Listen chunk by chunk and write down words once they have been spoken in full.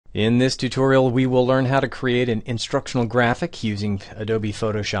In this tutorial we will learn how to create an instructional graphic using Adobe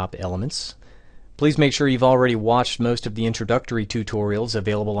Photoshop Elements. Please make sure you've already watched most of the introductory tutorials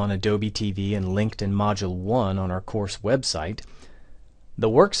available on Adobe TV and linked in Module 1 on our course website. The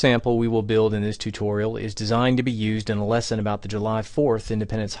work sample we will build in this tutorial is designed to be used in a lesson about the July 4th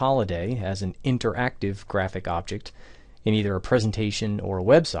Independence Holiday as an interactive graphic object in either a presentation or a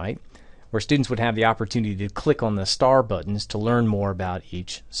website, where students would have the opportunity to click on the star buttons to learn more about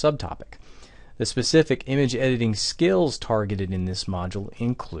each subtopic. The specific image editing skills targeted in this module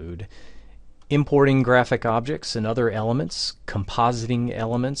include importing graphic objects and other elements, compositing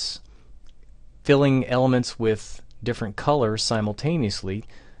elements, filling elements with different colors simultaneously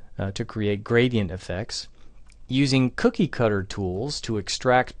to create gradient effects, using cookie cutter tools to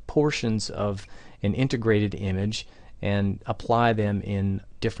extract portions of an integrated image and apply them in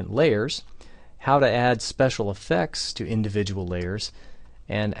different layers, how to add special effects to individual layers,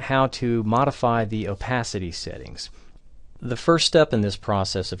 and how to modify the opacity settings. The first step in this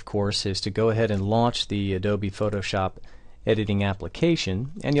process, of course, is to go ahead and launch the Adobe Photoshop editing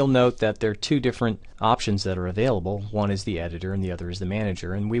application, and you'll note that there are two different options that are available. One is the editor and the other is the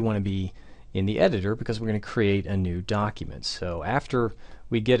manager, and we want to be in the editor because we're going to create a new document. So after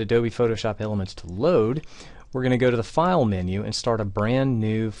we get Adobe Photoshop Elements to load, we're going to go to the File menu and start a brand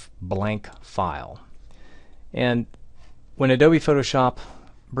new blank file. And when Adobe Photoshop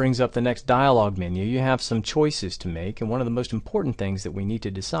brings up the next dialog menu, you have some choices to make, and one of the most important things that we need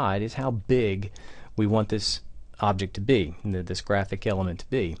to decide is how big we want this object to be, this graphic element to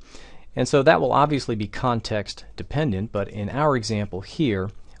be. And so that will obviously be context dependent, but in our example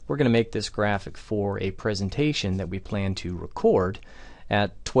here, we're going to make this graphic for a presentation that we plan to record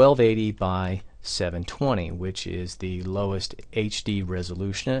at 1280 by 720, which is the lowest HD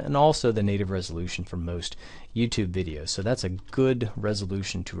resolution and also the native resolution for most YouTube videos. So that's a good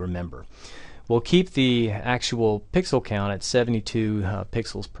resolution to remember. We'll keep the actual pixel count at 72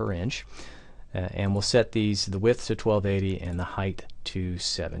 pixels per inch, and we'll set the width to 1280 and the height to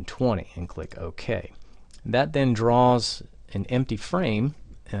 720 and click OK. That then draws an empty frame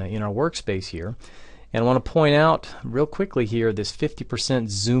in our workspace here, and I want to point out real quickly here this 50%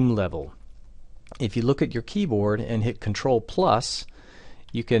 zoom level. If you look at your keyboard and hit Control plus,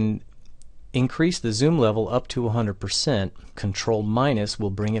 you can increase the zoom level up to 100%. Control minus will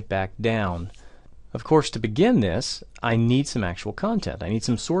bring it back down. Of course, to begin this, I need some actual content. I need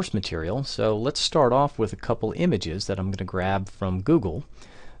some source material, so let's start off with a couple images that I'm going to grab from Google.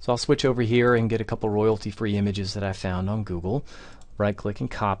 So I'll switch over here and get a couple royalty-free images that I found on Google. Right-click and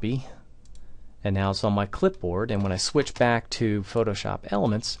copy, and now it's on my clipboard, and when I switch back to Photoshop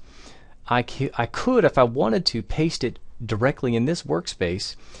Elements, I could, if I wanted to, paste it directly in this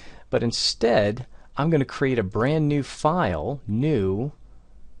workspace, but instead I'm going to create a brand new file, new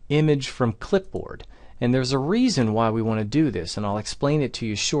image from clipboard. And there's a reason why we want to do this, and I'll explain it to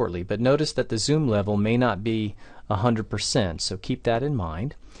you shortly, but notice that the zoom level may not be 100%, so keep that in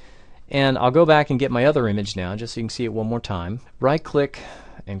mind. And I'll go back and get my other image now just so you can see it one more time. Right click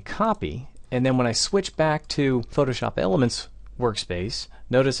and copy, and then when I switch back to Photoshop Elements workspace,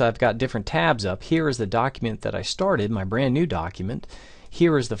 notice I've got different tabs up. Here is the document that I started, my brand new document.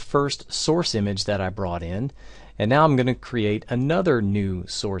 Here is the first source image that I brought in, and now I'm going to create another new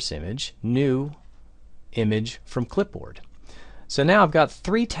source image, new image from clipboard. So now I've got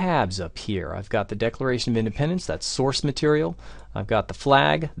three tabs up here. I've got the Declaration of Independence, that's source material. I've got the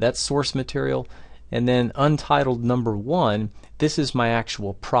flag, that's source material, and then untitled number 1, this is my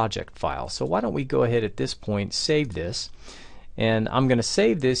actual project file. So why don't we go ahead at this point, save this. And I'm going to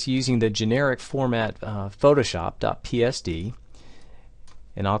save this using the generic format Photoshop.psd,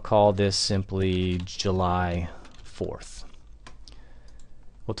 and I'll call this simply July 4th.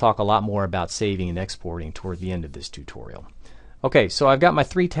 We'll talk a lot more about saving and exporting toward the end of this tutorial. Okay, so I've got my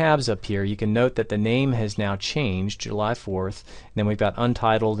three tabs up here. You can note that the name has now changed, July 4th, and then we've got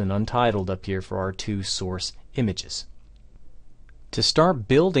untitled and untitled up here for our two source images. To start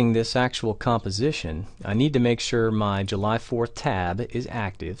building this actual composition, I need to make sure my July 4th tab is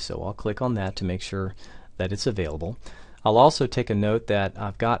active, so I'll click on that to make sure that it's available. I'll also take a note that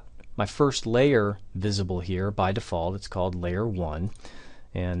I've got my first layer visible here by default. It's called Layer 1,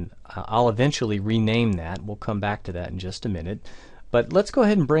 and I'll eventually rename that. We'll come back to that in just a minute. But let's go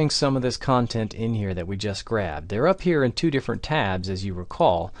ahead and bring some of this content in here that we just grabbed. They're up here in two different tabs, as you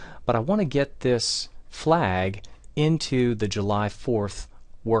recall, but I want to get this flag into the July 4th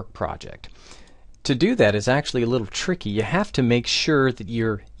work project. To do that is actually a little tricky. You have to make sure that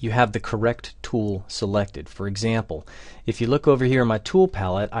you have the correct tool selected. For example, if you look over here in my tool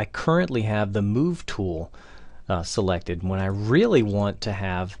palette, I currently have the Move tool selected when I really want to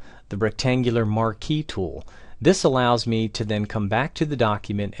have the rectangular marquee tool. This allows me to then come back to the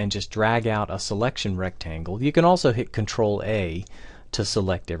document and just drag out a selection rectangle. You can also hit Control A to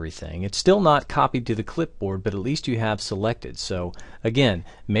select everything. It's still not copied to the clipboard, but at least you have selected. So again,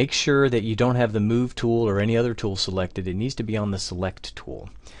 make sure that you don't have the Move tool or any other tool selected. It needs to be on the Select tool.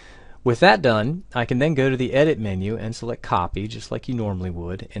 With that done, I can then go to the Edit menu and select Copy, just like you normally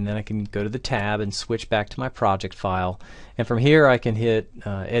would, and then I can go to the tab and switch back to my project file, and from here I can hit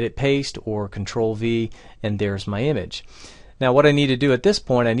Edit Paste or Control V, and there's my image. Now what I need to do at this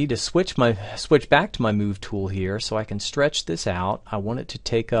point, I need to switch back to my Move tool here so I can stretch this out. I want it to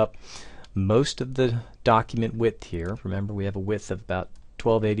take up most of the document width here. Remember, we have a width of about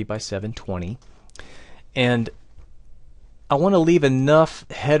 1280 by 720, and I want to leave enough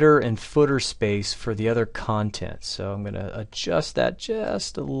header and footer space for the other content, so I'm going to adjust that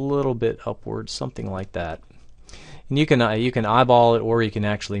just a little bit upwards, something like that. And you can eyeball it, or you can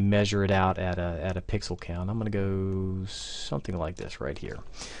actually measure it out at a pixel count. I'm going to go something like this right here.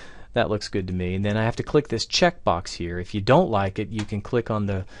 That looks good to me. And then I have to click this checkbox here. If you don't like it, you can click on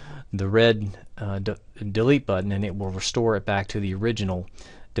the red delete button, and it will restore it back to the original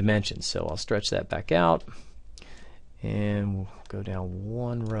dimensions. So I'll stretch that back out, and we'll go down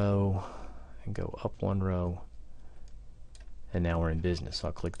one row and go up one row, and now we're in business. So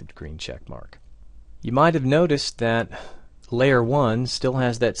I'll click the green check mark. You might have noticed that layer 1 still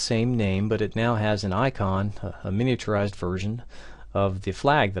has that same name, but it now has an icon, a miniaturized version of the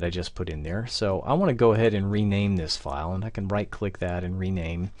flag that I just put in there. So I want to go ahead and rename this file, and I can right click that and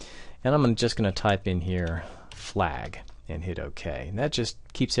rename, and I'm just going to type in here flag and hit OK. And that just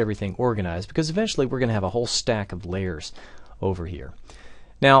keeps everything organized, because eventually we're going to have a whole stack of layers over here.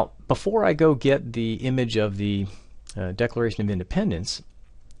 Now, before I go get the image of the Declaration of Independence,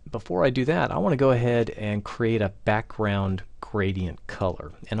 before I do that, I want to go ahead and create a background gradient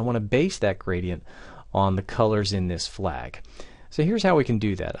color, and I want to base that gradient on the colors in this flag. So here's how we can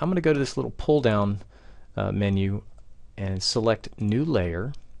do that. I'm going to go to this little pull down menu and select New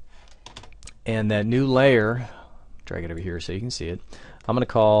Layer, and that new layer, drag it over here so you can see it, I'm going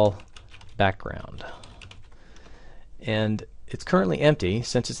to call Background. And it's currently empty.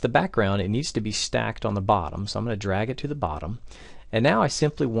 Since it's the background, it needs to be stacked on the bottom, so I'm going to drag it to the bottom. And now I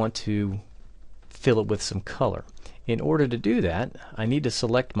simply want to fill it with some color. In order to do that, I need to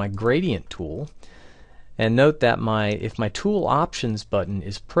select my gradient tool, and note that if my tool options button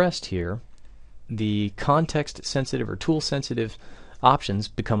is pressed here, the context sensitive or tool sensitive options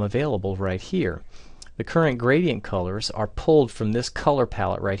become available right here. The current gradient colors are pulled from this color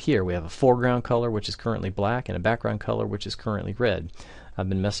palette right here. We have a foreground color, which is currently black, and a background color, which is currently red. I've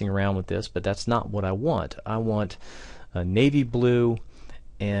been messing around with this, but that's not what I want. I want a navy blue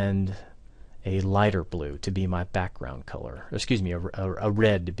and a lighter blue to be my background color. Excuse me, a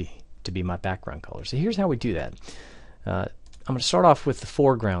red to be my background color. So here's how we do that. I'm going to start off with the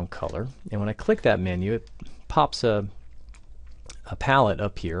foreground color, and when I click that menu, it pops a palette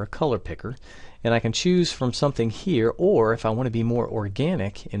up here, a color picker, and I can choose from something here, or if I want to be more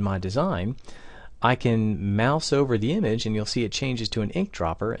organic in my design, I can mouse over the image and you'll see it changes to an ink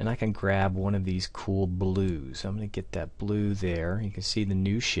dropper, and I can grab one of these cool blues. I'm going to get that blue there. You can see the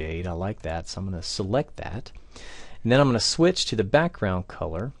new shade. I like that, so I'm going to select that. And then I'm going to switch to the background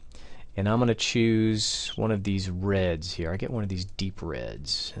color, and I'm going to choose one of these reds here. I get one of these deep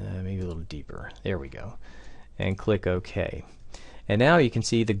reds, maybe a little deeper. There we go. And click OK. And now you can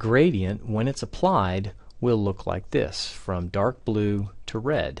see the gradient, when it's applied, will look like this, from dark blue to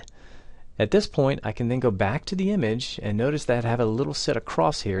red. At this point, I can then go back to the image and notice that I have a little set of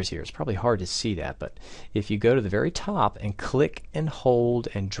crosshairs here. It's probably hard to see that, but if you go to the very top and click and hold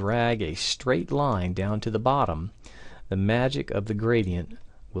and drag a straight line down to the bottom, the magic of the gradient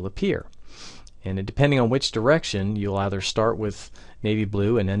will appear. And depending on which direction, you'll either start with navy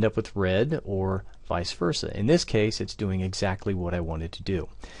blue and end up with red, or vice versa. In this case, it's doing exactly what I wanted to do.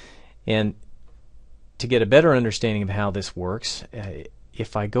 And to get a better understanding of how this works,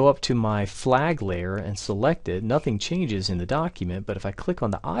 if I go up to my flag layer and select it, nothing changes in the document, but if I click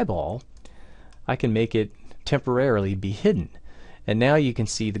on the eyeball, I can make it temporarily be hidden. And now you can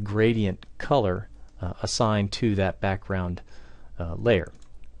see the gradient color assigned to that background layer.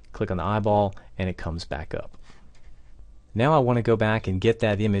 Click on the eyeball and it comes back up. Now I want to go back and get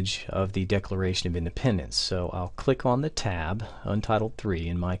that image of the Declaration of Independence. So I'll click on the tab, Untitled 3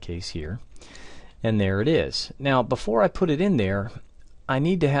 in my case here, and there it is. Now before I put it in there, I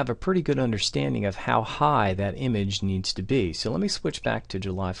need to have a pretty good understanding of how high that image needs to be. So let me switch back to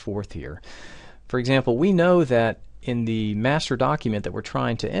July 4th here. For example, we know that in the master document that we're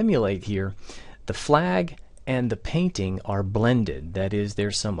trying to emulate here, the flag and the painting are blended. That is,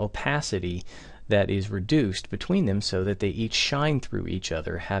 there's some opacity that is reduced between them so that they each shine through each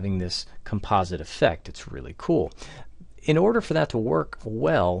other, having this composite effect. It's really cool. In order for that to work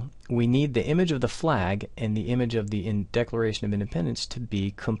well, we need the image of the flag and the image of the Declaration of Independence to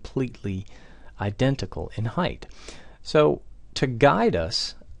be completely identical in height. So to guide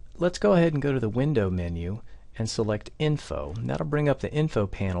us, let's go ahead and go to the Window menu and select Info. That'll bring up the Info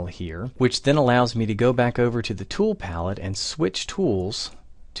panel here, which then allows me to go back over to the Tool palette and switch tools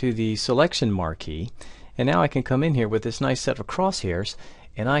to the Selection marquee. And now I can come in here with this nice set of crosshairs,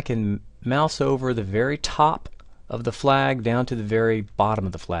 and I can mouse over the very top of the flag down to the very bottom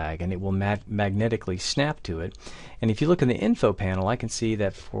of the flag, and it will magnetically snap to it. And if you look in the Info panel, I can see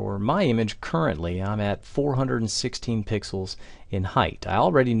that for my image currently I'm at 416 pixels in height. I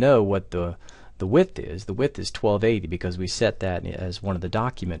already know what the width is. The width is 1280 because we set that as one of the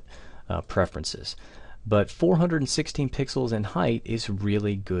document preferences. But 416 pixels in height is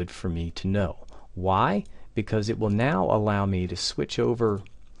really good for me to know. Why? Because it will now allow me to switch over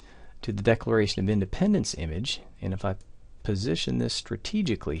to the Declaration of Independence image, and if I position this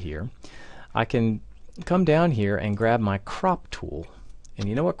strategically here, I can come down here and grab my crop tool. And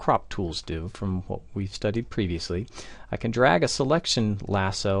you know what crop tools do from what we've studied previously. I can drag a selection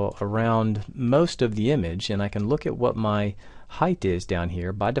lasso around most of the image, and I can look at what my height is down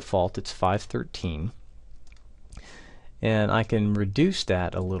here. By default it's 513. And I can reduce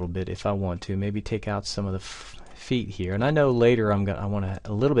that a little bit if I want to, maybe take out some of the feet here. And I know later I want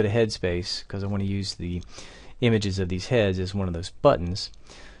a little bit of head space because I want to use the images of these heads as one of those buttons.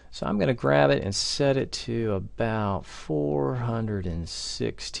 So I'm going to grab it and set it to about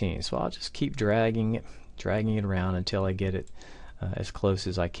 416. So I'll just keep dragging it around until I get it as close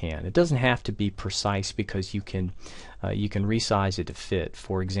as I can. It doesn't have to be precise because you can resize it to fit.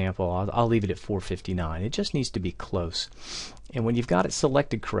 For example, I'll leave it at 459. It just needs to be close. And when you've got it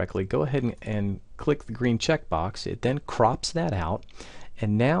selected correctly, go ahead and click the green checkbox. It then crops that out,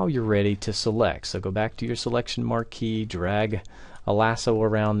 and now you're ready to select. So go back to your Selection marquee, drag a lasso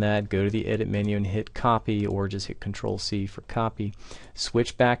around that, go to the Edit menu and hit Copy, or just hit Control-C for copy.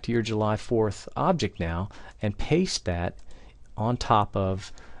 Switch back to your July 4th object now and paste that on top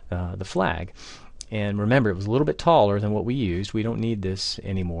of the flag. And remember, it was a little bit taller than what we used. We don't need this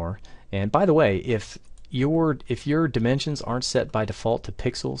anymore. And by the way, if your dimensions aren't set by default to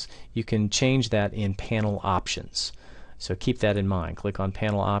pixels, you can change that in Panel Options. So keep that in mind. Click on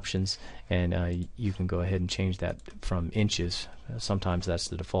Panel Options, and you can go ahead and change that from inches. Sometimes that's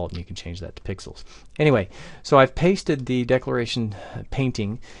the default, and you can change that to pixels. Anyway, so I've pasted the Declaration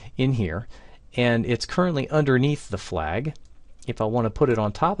painting in here, and it's currently underneath the flag. If I want to put it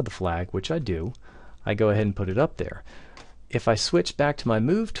on top of the flag, which I do, I go ahead and put it up there. If I switch back to my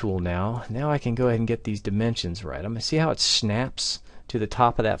Move tool now I can go ahead and get these dimensions right. I'm going to see how it snaps to the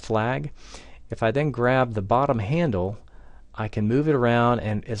top of that flag. If I then grab the bottom handle, I can move it around,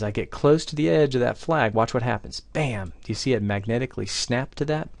 and as I get close to the edge of that flag, watch what happens. Bam! Do you see it magnetically snap to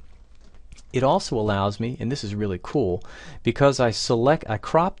that? It also allows me, and this is really cool, because I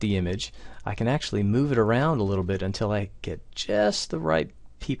crop the image, I can actually move it around a little bit until I get just the right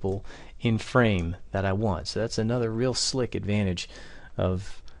people in frame that I want. So that's another real slick advantage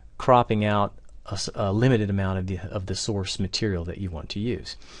of cropping out a limited amount of the source material that you want to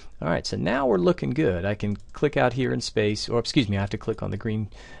use. Alright, so now we're looking good. I can click out here in space, or excuse me, I have to click on the green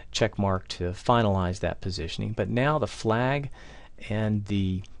check mark to finalize that positioning. But now the flag and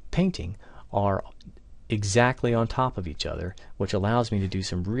the painting are exactly on top of each other, which allows me to do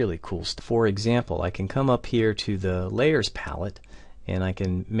some really cool stuff. For example, I can come up here to the Layers palette, and I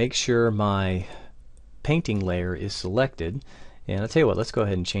can make sure my painting layer is selected. And I'll tell you what, let's go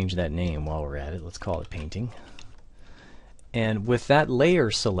ahead and change that name while we're at it. Let's call it Painting. And with that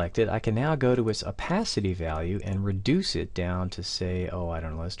layer selected, I can now go to its opacity value and reduce it down to, say, I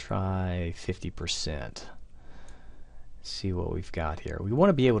don't know, let's try 50%. See what we've got here. We want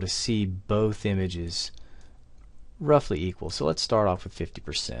to be able to see both images roughly equal. So let's start off with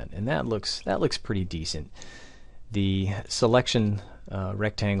 50%, and that looks pretty decent. The selection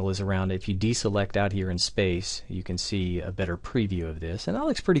rectangle is around it. If you deselect out here in space, you can see a better preview of this, and that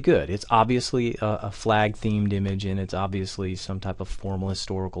looks pretty good. It's obviously a flag themed image, and it's obviously some type of formal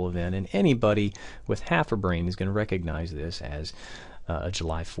historical event, and anybody with half a brain is going to recognize this as a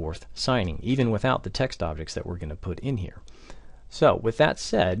July 4th signing, even without the text objects that we're going to put in here. So with that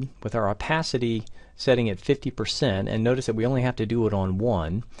said, with our opacity setting at 50%, and notice that we only have to do it on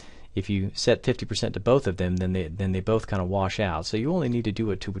one. If you set 50% to both of them, then they both kind of wash out. So you only need to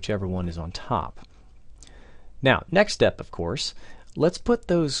do it to whichever one is on top. Now, next step, of course, let's put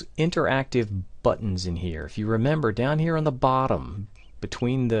those interactive buttons in here. If you remember, down here on the bottom,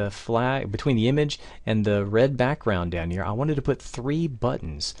 between the image and the red background down here, I wanted to put 3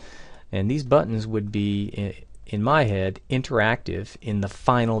 buttons. And these buttons would be, in my head, interactive in the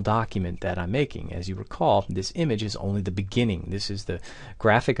final document that I'm making. As you recall, this image is only the beginning. This is the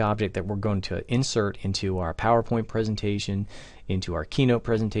graphic object that we're going to insert into our PowerPoint presentation, into our keynote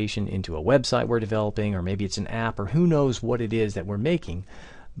presentation, into a website we're developing, or maybe it's an app, or who knows what it is that we're making.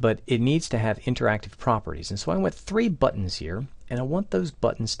 But it needs to have interactive properties. And so I went 3 buttons here, and I want those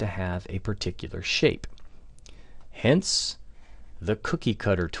buttons to have a particular shape. Hence the cookie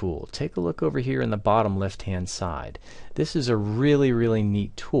cutter tool. Take a look over here in the bottom left hand side. This is a really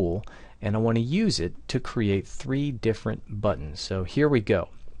neat tool, and I want to use it to create 3 different buttons. So here we go.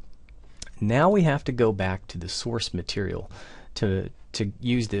 Now we have to go back to the source material to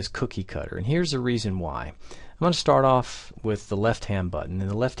use this cookie cutter, and here's the reason why. I'm going to start off with the left hand button, and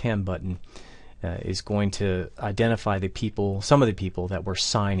the left hand button is going to identify the people, some of the people that were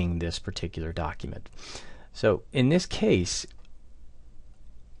signing this particular document. So in this case,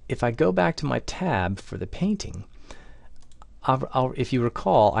 if I go back to my tab for the painting, if you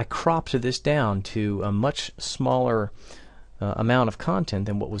recall, I cropped this down to a much smaller amount of content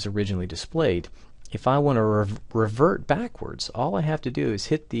than what was originally displayed. If I want to revert backwards, all I have to do is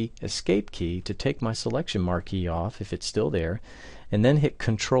hit the escape key to take my selection marquee off if it's still there, and then hit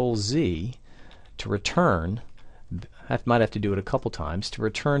Control Z to return. I might have to do it a couple times to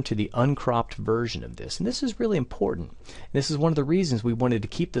return to the uncropped version of this. And this is really important. This is one of the reasons we wanted to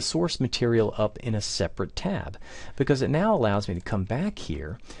keep the source material up in a separate tab, because it now allows me to come back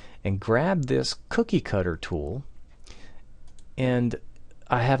here and grab this cookie cutter tool, and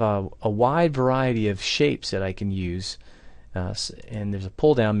I have a wide variety of shapes that I can use, and there's a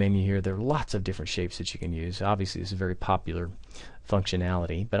pull down menu here. There are lots of different shapes that you can use. Obviously this is a very popular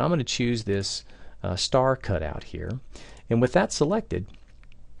functionality, but I'm going to choose this star cutout here, and with that selected,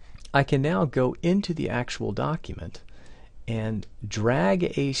 I can now go into the actual document and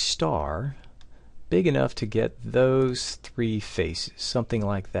drag a star big enough to get those 3 faces, something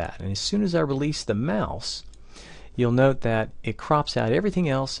like that. And as soon as I release the mouse, you'll note that it crops out everything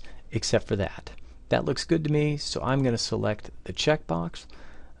else except for that. That looks good to me, so I'm going to select the checkbox,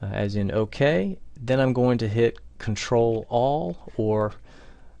 as in OK. Then I'm going to hit Control All, or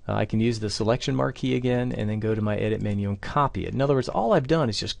I can use the selection marquee again and then go to my edit menu and copy it. In other words, all I've done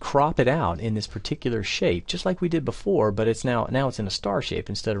is just crop it out in this particular shape, just like we did before, but it's now it's in a star shape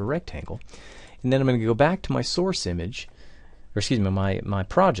instead of a rectangle. And then I'm going to go back to my source image, or excuse me, my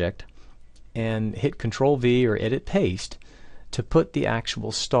project, and hit Control V or Edit Paste to put the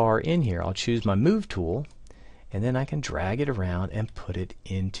actual star in here. I'll choose my Move tool, and then I can drag it around and put it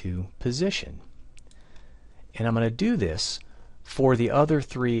into position. And I'm going to do this for the other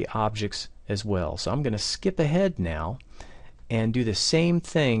 3 objects as well. So I'm going to skip ahead now and do the same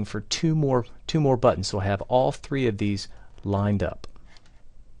thing for two more buttons. So I have all 3 of these lined up.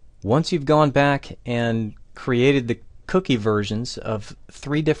 Once you've gone back and created the cookie versions of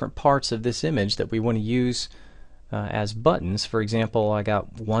 3 different parts of this image that we want to use as buttons, for example, I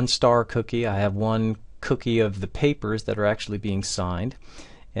got 1 star cookie, I have 1 cookie of the papers that are actually being signed,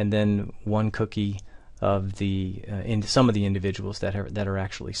 and then 1 cookie of the some of the individuals that are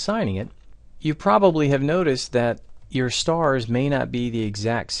actually signing it. You probably have noticed that your stars may not be the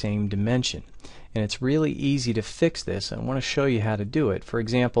exact same dimension, and it's really easy to fix this. I want to show you how to do it. For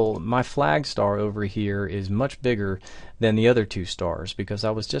example, my flag star over here is much bigger than the other 2 stars because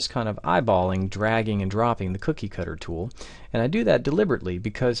I was just kind of eyeballing, dragging and dropping the cookie cutter tool, and I do that deliberately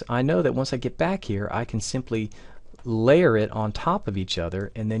because I know that once I get back here I can simply layer it on top of each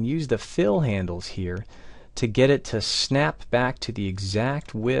other and then use the fill handles here to get it to snap back to the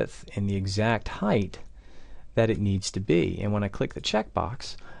exact width and the exact height that it needs to be. And when I click the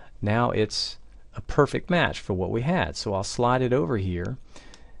checkbox, now it's a perfect match for what we had. So I'll slide it over here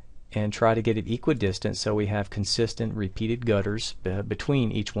and try to get it equidistant so we have consistent repeated gutters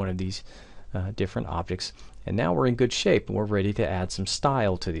between each one of these different objects. And now we're in good shape and we're ready to add some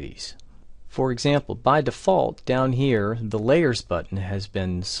style to these. For example, by default down here the layers button has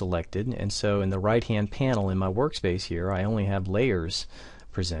been selected, and so in the right hand panel in my workspace here I only have layers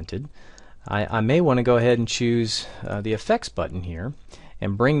presented. I may want to go ahead and choose the effects button here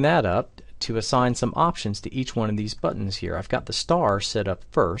and bring that up to assign some options to each one of these buttons here. I've got the star set up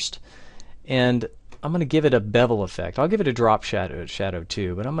first, and I'm going to give it a bevel effect. I'll give it a drop shadow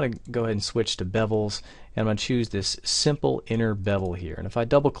too, but I'm going to go ahead and switch to bevels, and I'm going to choose this simple inner bevel here. And if I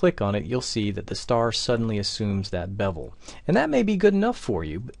double click on it, you'll see that the star suddenly assumes that bevel. And that may be good enough for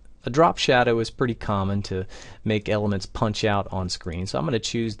you. A drop shadow is pretty common to make elements punch out on screen, so I'm going to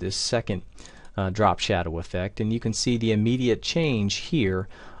choose this second drop shadow effect, and you can see the immediate change here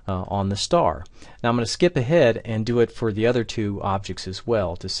on the star. Now I'm going to skip ahead and do it for the other two objects as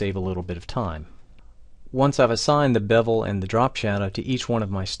well to save a little bit of time. Once I've assigned the bevel and the drop shadow to each one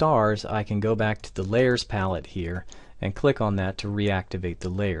of my stars, I can go back to the layers palette here and click on that to reactivate the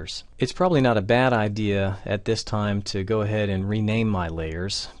layers. It's probably not a bad idea at this time to go ahead and rename my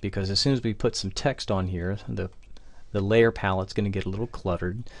layers, because as soon as we put some text on here, the layer palette's going to get a little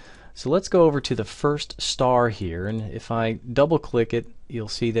cluttered. So let's go over to the first star here, and if I double click it, you'll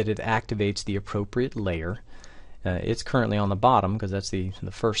see that it activates the appropriate layer. It's currently on the bottom because that's the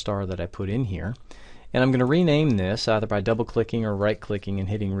first star that I put in here. And I'm going to rename this either by double clicking or right clicking and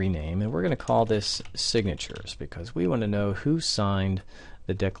hitting rename, and we're going to call this signatures because we want to know who signed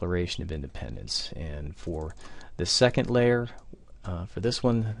the Declaration of Independence. And for the second layer, for this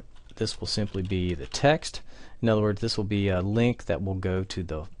one, this will simply be the text. In other words, this will be a link that will go to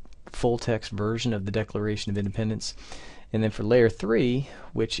the full text version of the Declaration of Independence. And then for layer 3,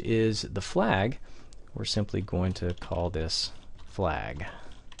 which is the flag, we're simply going to call this flag.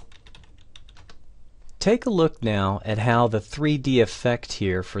 Take a look now at how the 3D effect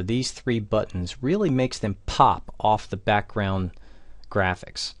here for these three buttons really makes them pop off the background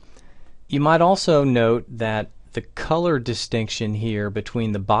graphics. You might also note that the color distinction here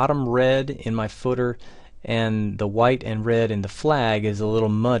between the bottom red in my footer and the white and red in the flag is a little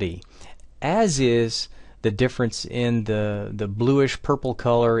muddy, as is the difference in the bluish purple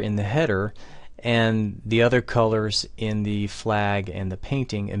color in the header and the other colors in the flag and the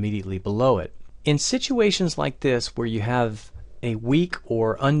painting immediately below it. In situations like this where you have a weak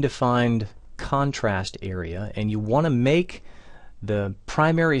or undefined contrast area and you want to make the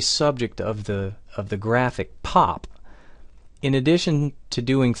primary subject of the graphic pop, in addition to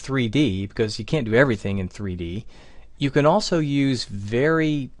doing 3D, because you can't do everything in 3D, you can also use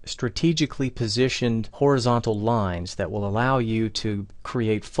very strategically positioned horizontal lines that will allow you to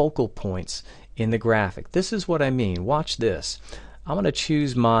create focal points in the graphic. This is what I mean. Watch this. I'm going to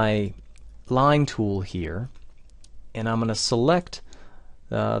choose my line tool here, and I'm going to select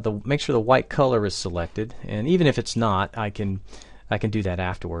make sure the white color is selected, and even if it's not, I can do that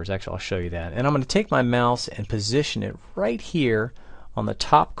afterwards. Actually, I'll show you that. And I'm going to take my mouse and position it right here on the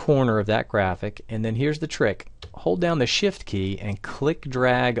top corner of that graphic, and then here's the trick. Hold down the shift key and click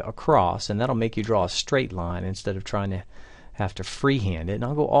drag across, and that'll make you draw a straight line instead of trying to have to freehand it. And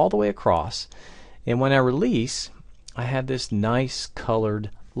I'll go all the way across, and when I release, I have this nice colored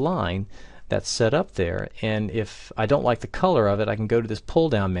line that's set up there. And if I don't like the color of it, I can go to this pull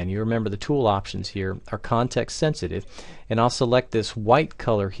down menu. Remember, the tool options here are context sensitive, and I'll select this white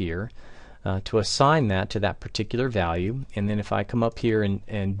color here to assign that to that particular value. And then if I come up here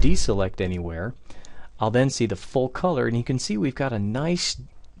and deselect anywhere, I'll then see the full color, and you can see we've got a nice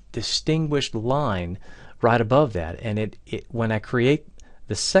distinguished line right above that. And when I create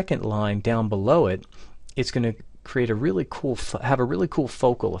the second line down below it, it's going to create a really cool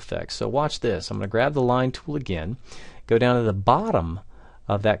focal effect. So watch this. I'm going to grab the line tool again, go down to the bottom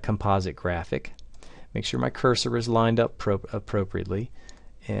of that composite graphic, make sure my cursor is lined up appropriately,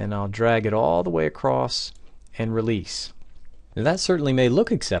 and I'll drag it all the way across and release. Now that certainly may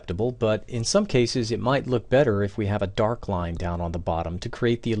look acceptable, but in some cases it might look better if we have a dark line down on the bottom to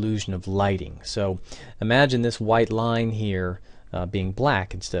create the illusion of lighting. So imagine this white line here being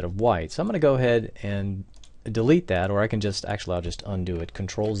black instead of white. So I'm going to go ahead and delete that, or I can just, actually I'll just undo it,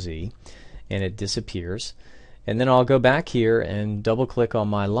 Control Z, and it disappears. And then I'll go back here and double click on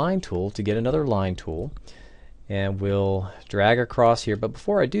my line tool to get another line tool, and we'll drag across here. But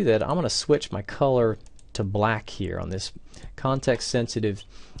before I do that, I'm going to switch my color to black here on this context sensitive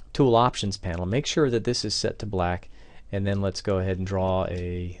tool options panel. Make sure that this is set to black, and then let's go ahead and draw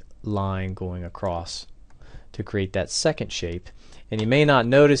a line going across to create that second shape. And you may not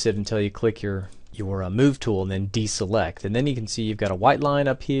notice it until you click your move tool and then deselect, and then you can see you've got a white line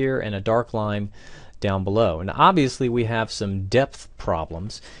up here and a dark line down below. And obviously we have some depth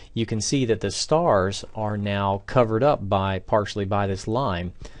problems. You can see that the stars are now covered up partially by this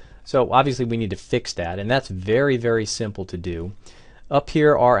line, so obviously we need to fix that, and that's very, very simple to do. Up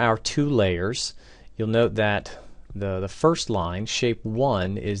here are our two layers. You'll note that the first line, shape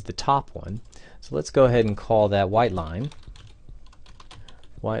 1, is the top one, so let's go ahead and call that white line,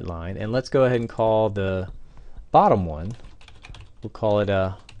 and let's go ahead and call the bottom one, we'll call it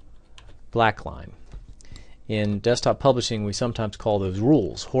a black line. In desktop publishing, we sometimes call those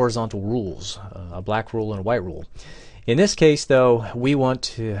rules, horizontal rules, a black rule and a white rule. In this case, though, we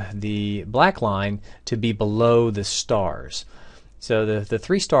want the black line to be below the stars. So the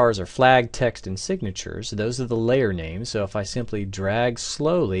three stars are flag, text, and signatures. Those are the layer names. So if I simply drag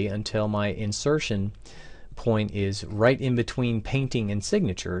slowly until my insertion point is right in between painting and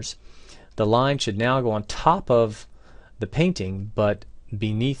signatures, the line should now go on top of the painting but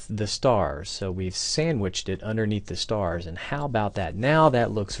beneath the stars. So we've sandwiched it underneath the stars, and how about that? Now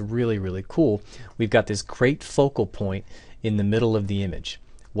that looks really, really cool. We've got this great focal point in the middle of the image.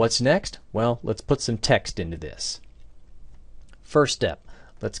 What's next? Well, let's put some text into this. First step,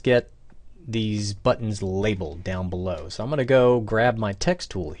 let's get these buttons labeled down below. So I'm going to go grab my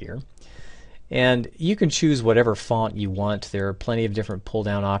text tool here, and you can choose whatever font you want. There are plenty of different pull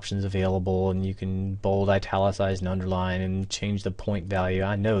down options available, and you can bold, italicize, and underline and change the point value.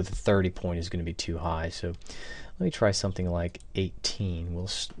 I know the 30 point is going to be too high, so let me try something like 18. We'll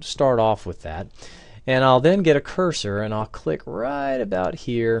start off with that, and I'll then get a cursor and I'll click right about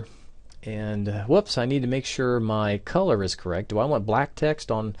here. And whoops, I need to make sure my color is correct. Do I want black text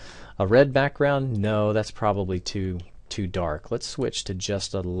on a red background? No, that's probably too dark. Let's switch to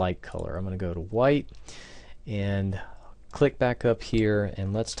just a light color. I'm going to go to white and click back up here,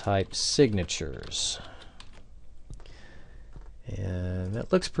 and let's type signatures. And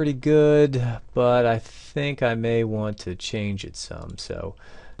that looks pretty good, but I think I may want to change it some. So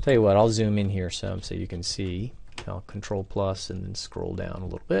I'll tell you what, I'll zoom in here some so you can see. I'll Control plus and then scroll down a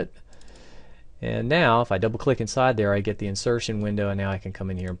little bit. And now if I double click inside there, I get the insertion window, and now I can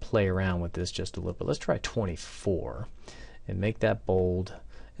come in here and play around with this just a little bit. Let's try 24 and make that bold,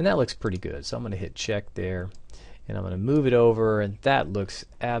 and that looks pretty good. So I'm going to hit check there, and I'm going to move it over, and that looks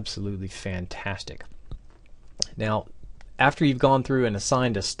absolutely fantastic. Now after you've gone through and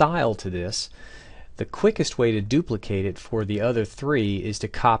assigned a style to this, the quickest way to duplicate it for the other three is to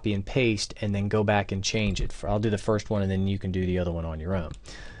copy and paste and then go back and change it. I'll do the first one, and then you can do the other one on your own.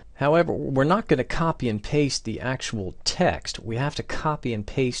 However, we're not going to copy and paste the actual text. We have to copy and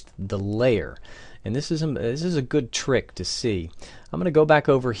paste the layer. And this is a good trick to see. I'm going to go back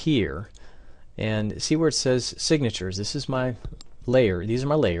over here and see where it says signatures. This is my layer. These are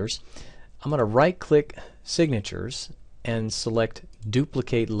my layers. I'm going to right click signatures and select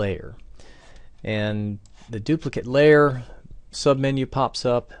duplicate layer. And the duplicate layer submenu pops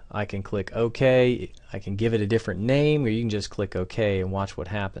up. I can click OK. I can give it a different name, or you can just click OK and watch what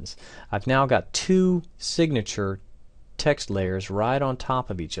happens. I've now got two signature text layers right on top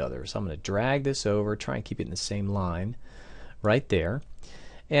of each other. So I'm going to drag this over, try and keep it in the same line right there.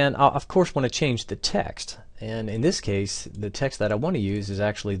 And I'll of course want to change the text. And in this case, the text that I want to use is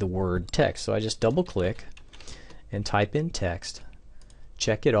actually the word text. So I just double click and type in text,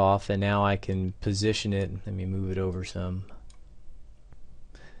 check it off, and now I can position it. Let me move it over some.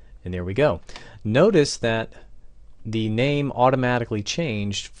 And there we go. Notice that the name automatically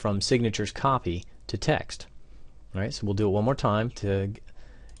changed from signatures copy to text. All right, so we'll do it one more time to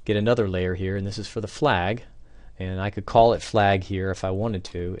get another layer here, and this is for the flag. And I could call it flag here if I wanted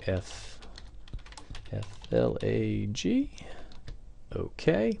to. F-L-A-G.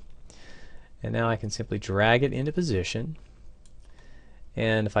 OK. And now I can simply drag it into position.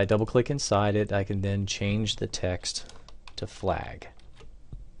 And if I double click inside it, I can then change the text to flag.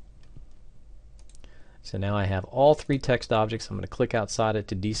 So now I have all three text objects. I'm going to click outside it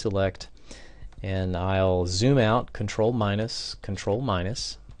to deselect, and I'll zoom out, Control minus,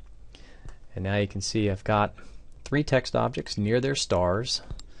 and now you can see I've got three text objects near their stars.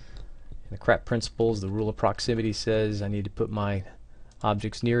 In the CRAP principles, the rule of proximity says I need to put my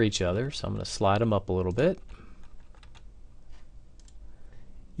objects near each other, so I'm going to slide them up a little bit.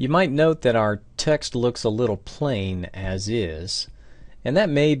 You might note that our text looks a little plain as is. And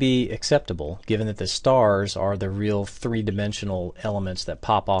that may be acceptable, given that the stars are the real three-dimensional elements that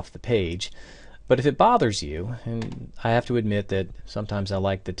pop off the page. But if it bothers you, and I have to admit that sometimes I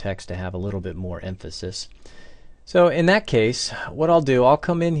like the text to have a little bit more emphasis. So in that case, what I'll do, I'll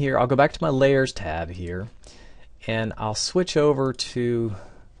come in here, I'll go back to my Layers tab here, and I'll switch over to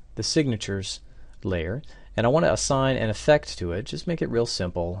the Signatures layer, and I want to assign an effect to it. Just make it real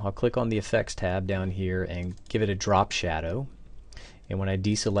simple. I'll click on the Effects tab down here and give it a drop shadow. And when I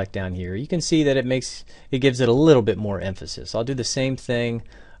deselect down here, you can see that it gives it a little bit more emphasis. I'll do the same thing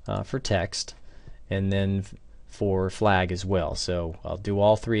for text, and then for flag as well. So I'll do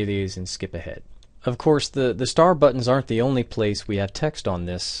all three of these and skip ahead. Of course, the star buttons aren't the only place we have text on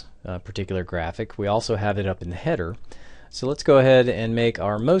this particular graphic. We also have it up in the header. So let's go ahead and make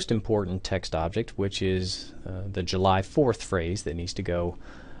our most important text object, which is the July 4th phrase that needs to go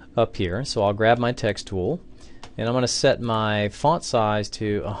up here. So I'll grab my text tool, and I'm going to set my font size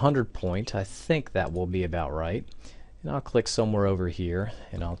to 100 point. I think that will be about right. And I'll click somewhere over here,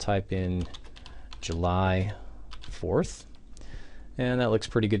 and I'll type in July 4th. and that looks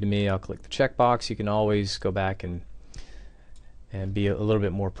pretty good to me. I'll click the checkbox. You can always go back and be a little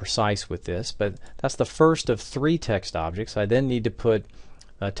bit more precise with this, but that's the first of 3 text objects. I then need to put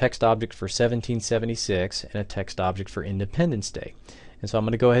a text object for 1776 and a text object for Independence Day. And so I'm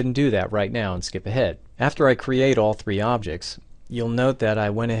going to go ahead and do that right now and skip ahead. After I create all 3 objects, you'll note that I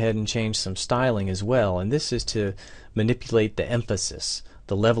went ahead and changed some styling as well, and this is to manipulate the emphasis,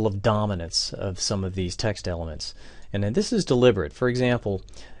 the level of dominance of some of these text elements. And then this is deliberate. For example,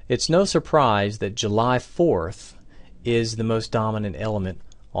 it's no surprise that July 4th is the most dominant element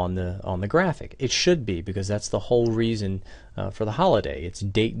on the graphic. It should be, because that's the whole reason for the holiday. It's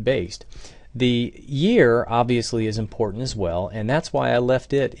date based. The year obviously is important as well, and that's why I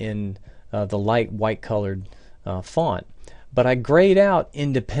left it in the light white colored font. But I grayed out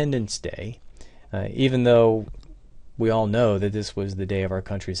Independence Day, even though we all know that this was the day of our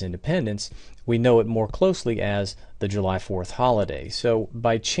country's independence. We know it more closely as the July 4th holiday. So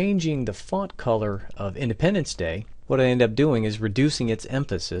by changing the font color of Independence Day, what I end up doing is reducing its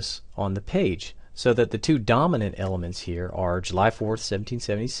emphasis on the page, so that the 2 dominant elements here are July 4th,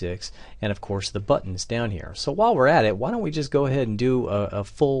 1776, and of course the buttons down here. So while we're at it, why don't we just go ahead and do a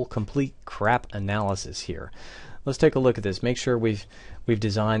full, complete crap analysis here. Let's take a look at this. Make sure we've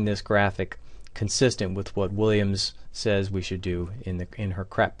designed this graphic consistent with what Williams says we should do in her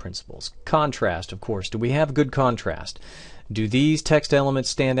crap principles. Contrast, of course. Do we have good contrast? Do these text elements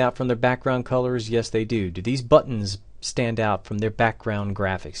stand out from their background colors? Yes, they do. Do these buttons stand out from their background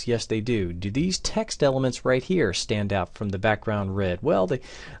graphics? Yes, they do. Do these text elements right here stand out from the background red? Well,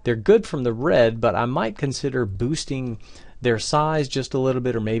 they're good from the red, but I might consider boosting their size just a little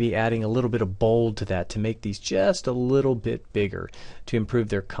bit, or maybe adding a little bit of bold to that to make these just a little bit bigger to improve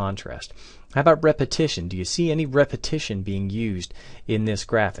their contrast. How about repetition? Do you see any repetition being used in this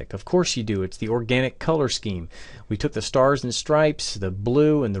graphic? Of course you do. It's the organic color scheme. We took the stars and stripes, the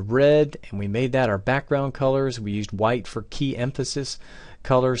blue and the red, and we made that our background colors. We used white for key emphasis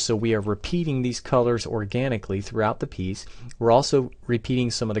colors, so we are repeating these colors organically throughout the piece. We're also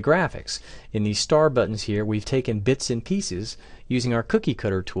repeating some of the graphics. In these star buttons here, we've taken bits and pieces using our cookie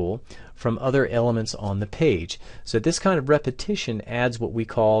cutter tool from other elements on the page. So this kind of repetition adds what we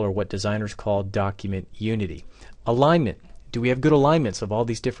call, or what designers call, document unity. Alignment. Do we have good alignments of all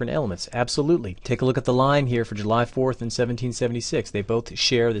these different elements? Absolutely. Take a look at the line here for July 4th and 1776. They both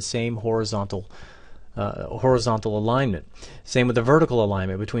share the same horizontal alignment. Same with the vertical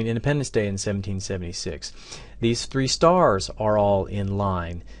alignment between Independence Day and 1776. These 3 stars are all in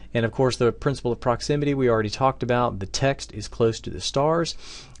line. And of course the principle of proximity we already talked about. The text is close to the stars.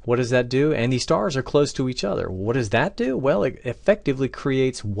 What does that do? And these stars are close to each other. What does that do? Well, it effectively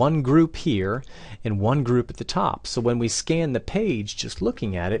creates one group here and one group at the top. So when we scan the page, just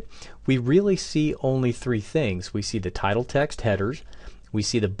looking at it, we really see only 3 things. We see the title text headers, we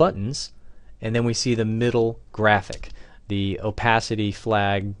see the buttons, and then we see the middle graphic, the opacity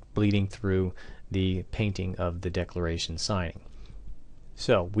flag bleeding through the painting of the Declaration signing.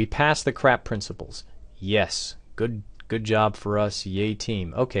 So we passed the crap principles. Yes, good job for us, yay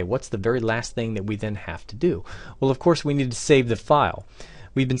team. Okay, what's the very last thing that we then have to do? Well, of course we need to save the file.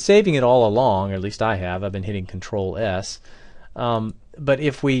 We've been saving it all along, or at least I have. I've been hitting Control S. But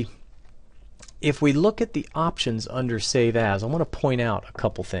if we look at the options under Save As, I want to point out a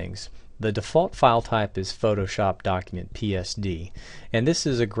couple things. The default file type is Photoshop Document PSD, and this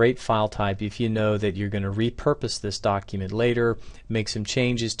is a great file type if you know that you're going to repurpose this document later, make some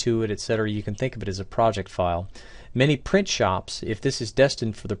changes to it, etc. You can think of it as a project file. Many print shops, if this is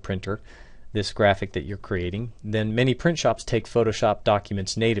destined for the printer, this graphic that you're creating, then many print shops take Photoshop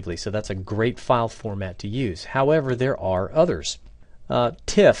documents natively, so that's a great file format to use. However, there are others.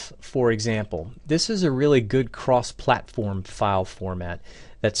 TIFF, for example. This is a really good cross-platform file format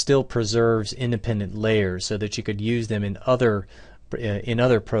that still preserves independent layers so that you could use them in other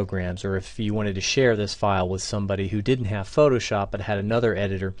programs, or if you wanted to share this file with somebody who didn't have Photoshop but had another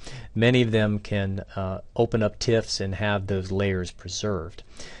editor, many of them can open up TIFFs and have those layers preserved.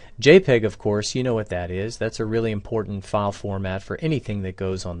 JPEG, of course, you know what that is. That's a really important file format for anything that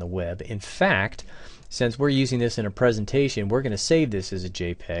goes on the web. In fact, since we're using this in a presentation, we're going to save this as a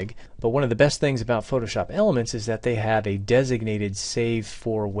JPEG. But one of the best things about Photoshop Elements is that they have a designated Save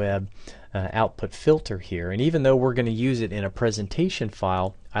for Web output filter here. And even though we're going to use it in a presentation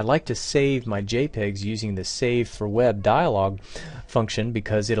file, I like to save my JPEGs using the Save for Web dialog function,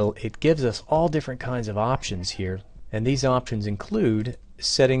 because it gives us all different kinds of options here. And these options include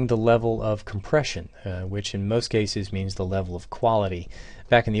setting the level of compression, which in most cases means the level of quality.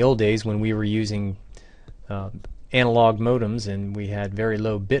 Back in the old days when we were using analog modems and we had very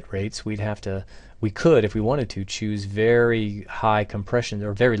low bit rates, we'd have to We could, if we wanted to, choose very high compression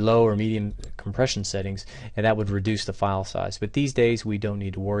or very low or medium compression settings, and that would reduce the file size. But these days we don't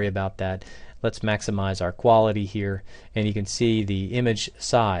need to worry about that. Let's maximize our quality here, and you can see the image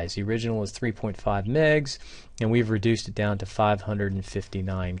size. The original was 3.5 megs, and we've reduced it down to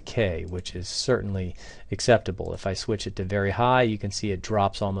 559K, which is certainly acceptable. If I switch it to very high, you can see it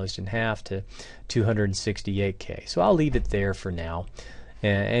drops almost in half to 268K. So I'll leave it there for now.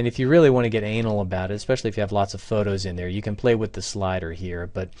 And if you really want to get anal about it, especially if you have lots of photos in there, you can play with the slider here.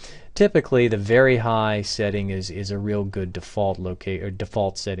 But typically, the very high setting is a real good default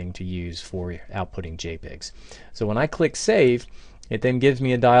setting to use for outputting JPEGs. So when I click Save, it then gives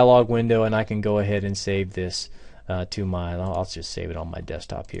me a dialog window, and I can go ahead and save this to my. I'll just save it on my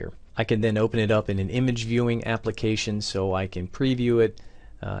desktop here. I can then open it up in an image viewing application, so I can preview it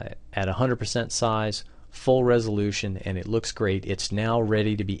at 100% size, full resolution, and it looks great. It's now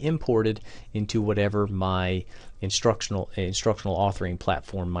ready to be imported into whatever my instructional authoring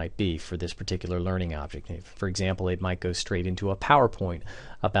platform might be for this particular learning object. For example, it might go straight into a PowerPoint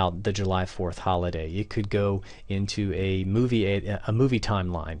about the July 4th holiday. It could go into a movie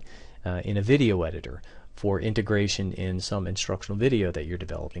timeline in a video editor for integration in some instructional video that you're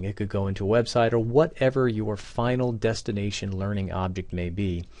developing. It could go into a website or whatever your final destination learning object may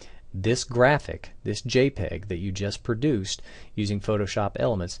be. This graphic, this JPEG that you just produced using Photoshop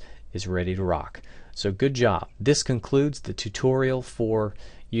Elements is ready to rock. So good job. This concludes the tutorial for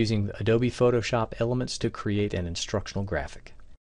using Adobe Photoshop Elements to create an instructional graphic.